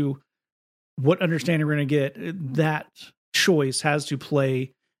get to what understanding we're going to get, that choice has to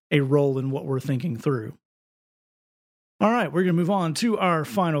play a role in what we're thinking through. All right, we're going to move on to our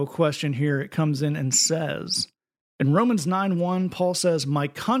final question here. It comes in and says, in Romans 9:1, Paul says, "My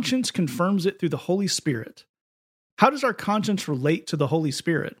conscience confirms it through the Holy Spirit." How does our conscience relate to the Holy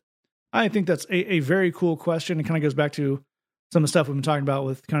Spirit? I think that's a very cool question. It kind of goes back to some of the stuff we've been talking about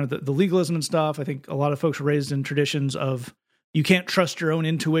with kind of the legalism and stuff. I think a lot of folks are raised in traditions of, you can't trust your own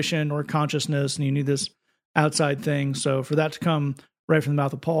intuition or consciousness, and you need this outside thing. So for that to come right from the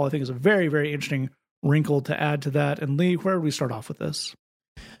mouth of Paul, I think is a very, very interesting wrinkle to add to that. And Lee, where would we start off with this?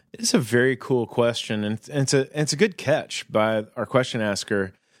 It's a very cool question, and it's a good catch by our question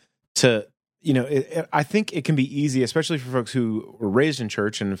asker. To I think it can be easy, especially for folks who were raised in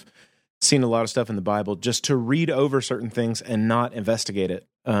church and have seen a lot of stuff in the Bible, just to read over certain things and not investigate it,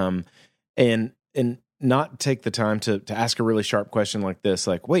 and not take the time to ask a really sharp question like this,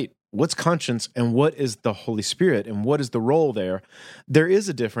 like, wait, what's conscience and what is the Holy Spirit and what is the role there? There is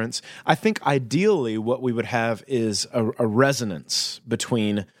a difference. I think ideally what we would have is a resonance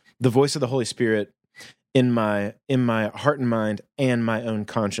between the voice of the Holy Spirit in my heart and mind and my own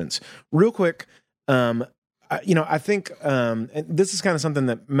conscience. Real quick, I think, and this is kind of something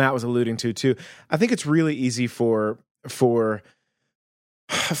that Matt was alluding to too. I think it's really easy for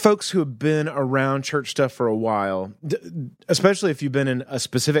folks who have been around church stuff for a while, especially if you've been in a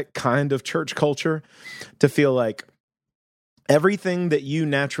specific kind of church culture, to feel like everything that you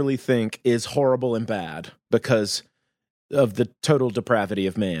naturally think is horrible and bad because of the total depravity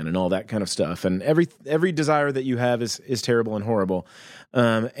of man and all that kind of stuff, and every desire that you have is terrible and horrible,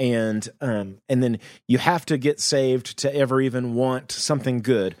 and then you have to get saved to ever even want something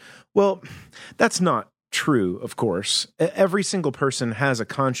good. Well, that's not true, of course. Every single person has a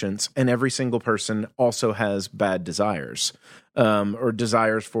conscience, and every single person also has bad desires, or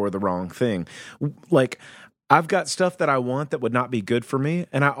desires for the wrong thing. Like, I've got stuff that I want that would not be good for me,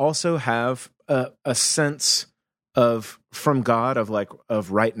 and I also have a sense from God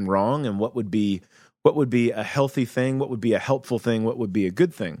of right and wrong, and what would be a healthy thing, what would be a helpful thing, what would be a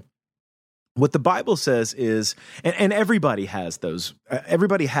good thing. What the Bible says is, and everybody has those,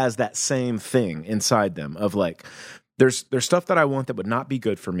 everybody has that same thing inside them of like, there's stuff that I want that would not be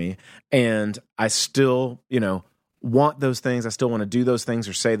good for me, and I still, want those things. I still want to do those things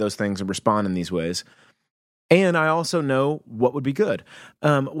or say those things and respond in these ways. And I also know what would be good.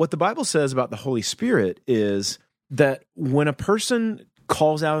 What the Bible says about the Holy Spirit is that when a person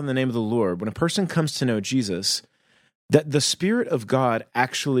calls out in the name of the Lord, when a person comes to know Jesus, that the Spirit of God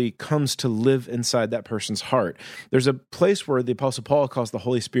actually comes to live inside that person's heart. There's a place where the Apostle Paul calls the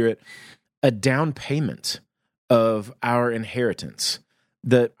Holy Spirit a down payment of our inheritance.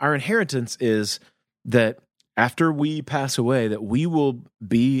 That our inheritance is that after we pass away, that we will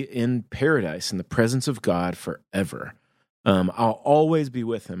be in paradise in the presence of God forever. I'll always be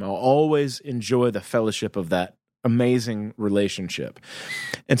with him. I'll always enjoy the fellowship of that amazing relationship.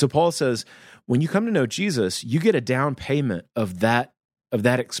 And so Paul says, when you come to know Jesus, you get a down payment of that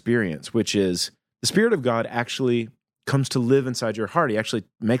experience, which is the Spirit of God actually comes to live inside your heart. He actually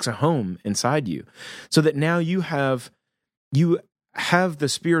makes a home inside you, so that now you have the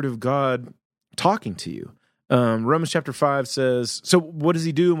Spirit of God talking to you. Romans chapter 5 says, so what does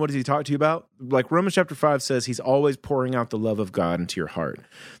he do and what does he talk to you about? Like Romans chapter 5 says, he's always pouring out the love of God into your heart.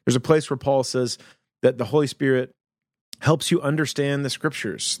 There's a place where Paul says that the Holy Spirit helps you understand the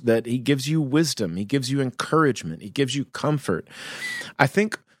scriptures, that he gives you wisdom, he gives you encouragement, he gives you comfort. I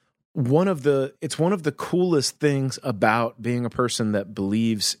think it's one of the coolest things about being a person that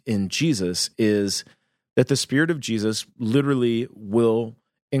believes in Jesus is that the Spirit of Jesus literally will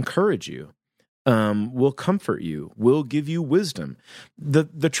encourage you, will comfort you, will give you wisdom.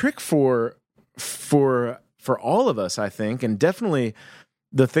 The trick for all of us, I think, and definitely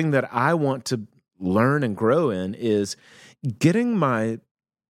the thing that I want to learn and grow in, is getting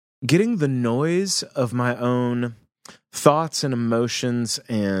the noise of my own thoughts and emotions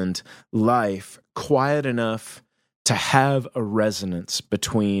and life quiet enough to have a resonance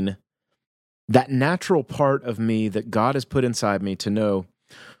between that natural part of me that God has put inside me to know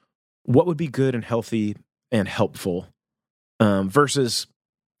what would be good and healthy and helpful, versus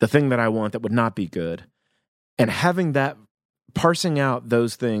the thing that I want that would not be good, and having that, parsing out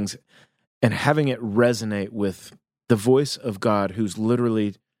those things and having it resonate with the voice of God, who's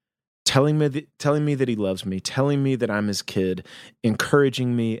literally telling me that he loves me, telling me that I'm his kid,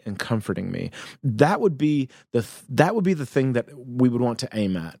 encouraging me and comforting me. That would be the thing that we would want to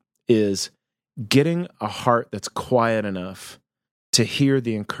aim at, is getting a heart that's quiet enough to hear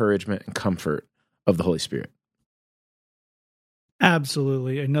the encouragement and comfort of the Holy Spirit.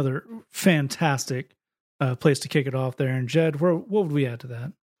 Absolutely. Another fantastic place to kick it off there. And Jed, what would we add to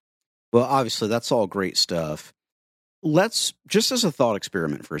that? Well, obviously, that's all great stuff. Let's, just as a thought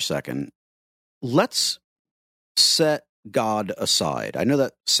experiment for a second, let's set God aside. I know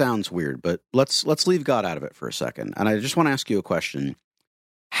that sounds weird, but let's leave God out of it for a second. And I just want to ask you a question.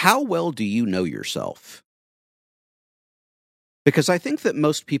 How well do you know yourself? Because I think that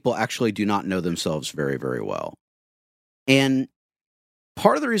most people actually do not know themselves very, very well. And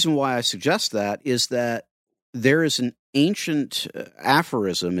part of the reason why I suggest that is that there is an ancient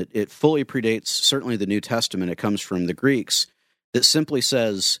aphorism. It fully predates certainly the New Testament. It comes from the Greeks that simply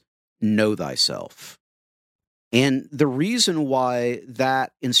says, know thyself. And the reason why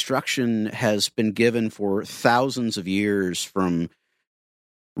that instruction has been given for thousands of years from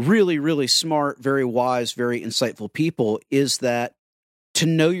really, really smart, very wise, very insightful people is that to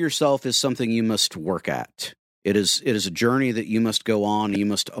know yourself is something you must work at. It is a journey that you must go on, and you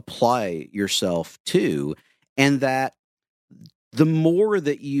must apply yourself to, and that the more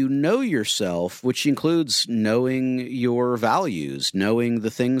that you know yourself, which includes knowing your values, knowing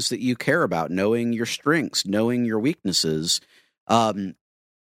the things that you care about, knowing your strengths, knowing your weaknesses, the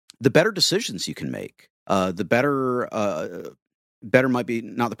better decisions you can make. The better might be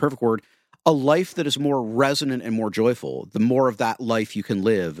not the perfect word, a life that is more resonant and more joyful. The more of that life you can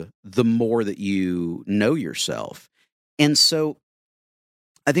live, the more that you know yourself. And so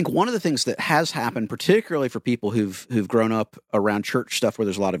I think one of the things that has happened, particularly for people who've grown up around church stuff where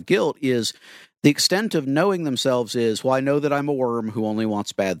there's a lot of guilt, is the extent of knowing themselves is, well, I know that I'm a worm who only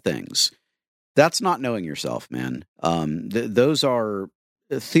wants bad things. That's not knowing yourself, man. Those are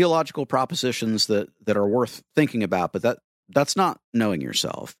theological propositions that are worth thinking about, but that's not knowing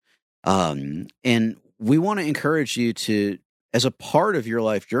yourself. And we want to encourage you to, as a part of your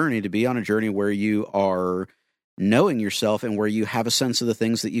life journey, to be on a journey where you are knowing yourself and where you have a sense of the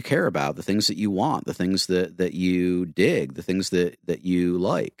things that you care about, the things that you want, the things that you dig, the things that you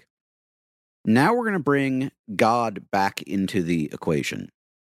like. Now we're going to bring God back into the equation.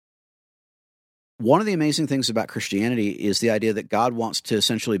 One of the amazing things about Christianity is the idea that God wants to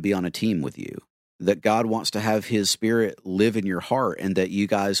essentially be on a team with you, that God wants to have his spirit live in your heart, and that you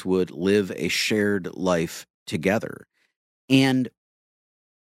guys would live a shared life together. And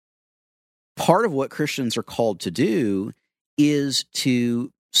part of what Christians are called to do is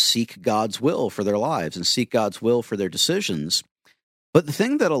to seek God's will for their lives and seek God's will for their decisions. But the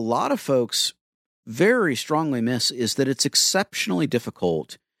thing that a lot of folks very strongly miss is that it's exceptionally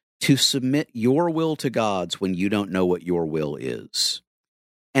difficult to submit your will to God's when you don't know what your will is.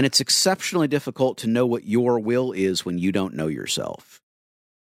 And it's exceptionally difficult to know what your will is when you don't know yourself.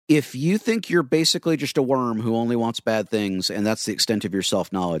 If you think you're basically just a worm who only wants bad things, and that's the extent of your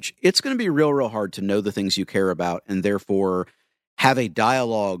self-knowledge, it's going to be real hard to know the things you care about and therefore have a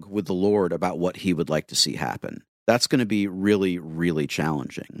dialogue with the Lord about what he would like to see happen. That's going to be really, really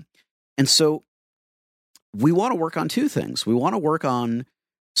challenging. And so we want to work on two things. We want to work on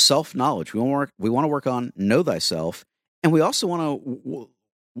self-knowledge. We want to work on know thyself, and we also want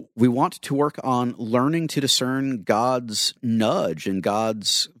to work on learning to discern God's nudge and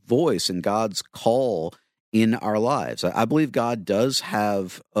God's voice and God's call in our lives. I believe God does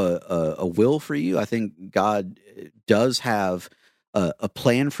have a will for you. I think God does have a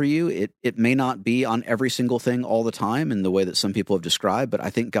plan for you. It may not be on every single thing all the time in the way that some people have described, but I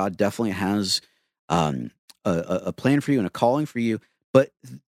think God definitely has a plan for you and a calling for you. But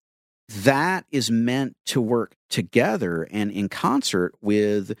that is meant to work together and in concert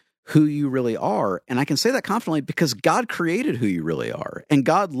with who you really are. And I can say that confidently because God created who you really are, and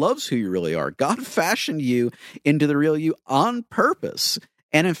God loves who you really are. God fashioned you into the real you on purpose.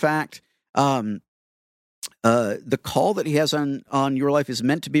 And in fact, the call that he has on your life is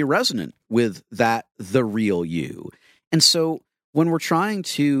meant to be resonant with that, the real you. And so when we're trying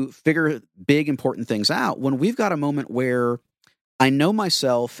to figure big, important things out, when we've got a moment where I know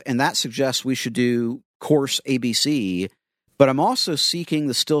myself, and that suggests we should do course ABC, but I'm also seeking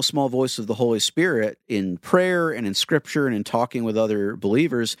the still small voice of the Holy Spirit in prayer and in Scripture and in talking with other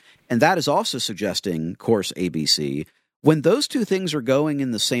believers, and that is also suggesting course ABC. When those two things are going in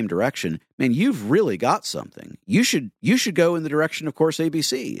the same direction, man, you've really got something. You should go in the direction of course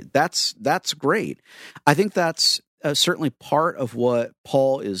ABC. That's great. I think that's certainly part of what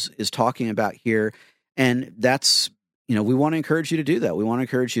Paul is talking about here, and that's. We want to encourage you to do that. We want to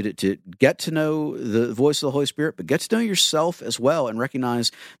encourage you to get to know the voice of the Holy Spirit, but get to know yourself as well and recognize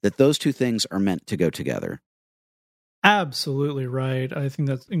that those two things are meant to go together. Absolutely right. I think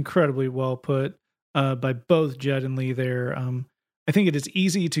that's incredibly well put by both Jed and Lee there. I think it is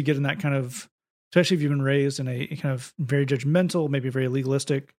easy to get in that kind of, especially if you've been raised in a kind of very judgmental, maybe very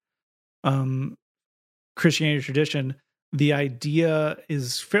legalistic Christianity tradition. The idea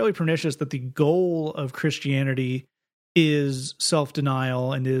is fairly pernicious that the goal of Christianity is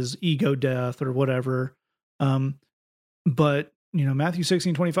self-denial and is ego death or whatever. But, Matthew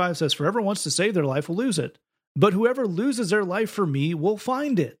 16:25 says, "For whoever wants to save their life will lose it. But whoever loses their life for me will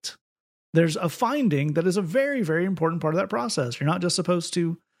find it." There's a finding that is a very, very important part of that process. You're not just supposed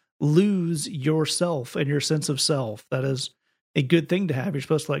to lose yourself and your sense of self. That is a good thing to have. You're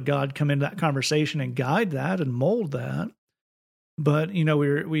supposed to let God come into that conversation and guide that and mold that. But, you know,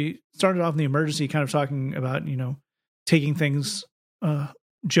 we started off in the emergency kind of talking about, you know, taking things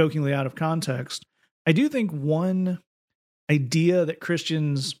jokingly out of context. I do think one idea that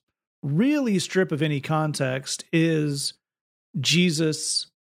Christians really strip of any context is Jesus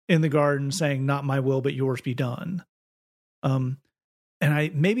in the garden saying, "Not my will, but yours be done." And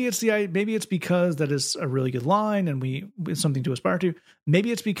maybe it's because that is a really good line and it's something to aspire to.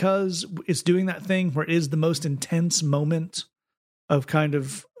 Maybe it's because it's doing that thing where it is the most intense moment of kind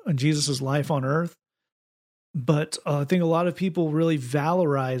of Jesus's life on earth. But I think a lot of people really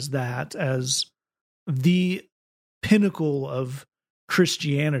valorize that as the pinnacle of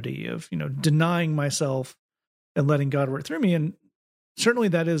Christianity, of, you know, denying myself and letting God work through me. And certainly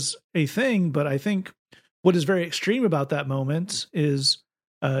that is a thing, but I think what is very extreme about that moment is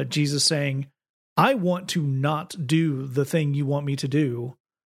Jesus saying, "I want to not do the thing you want me to do,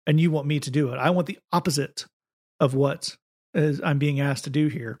 and you want me to do it. I want the opposite of what I'm being asked to do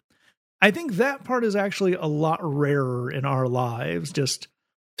here." I think that part is actually a lot rarer in our lives. Just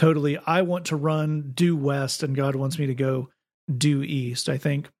totally, I want to run due west, and God wants me to go due east. I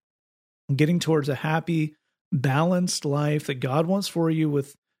think getting towards a happy, balanced life that God wants for you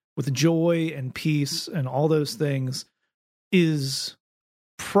with joy and peace and all those things is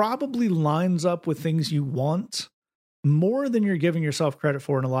probably lines up with things you want more than you're giving yourself credit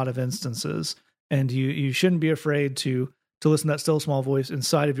for in a lot of instances. And you shouldn't be afraid to listen to that still small voice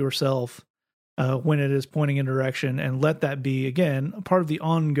inside of yourself when it is pointing in direction, and let that be, again, a part of the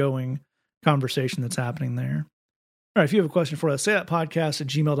ongoing conversation that's happening there. All right, if you have a question for us, say that podcast at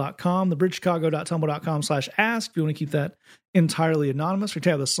gmail.com, thebridgechicago.tumblr.com/ask. If you want to keep that entirely anonymous, we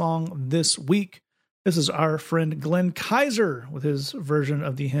have the song this week. This is our friend Glenn Kaiser with his version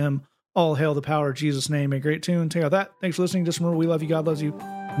of the hymn, "All Hail the Power of Jesus' Name." A great tune. Take out that. Thanks for listening. Just remember, we love you. God loves you.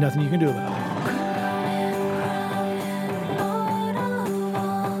 Nothing you can do about it.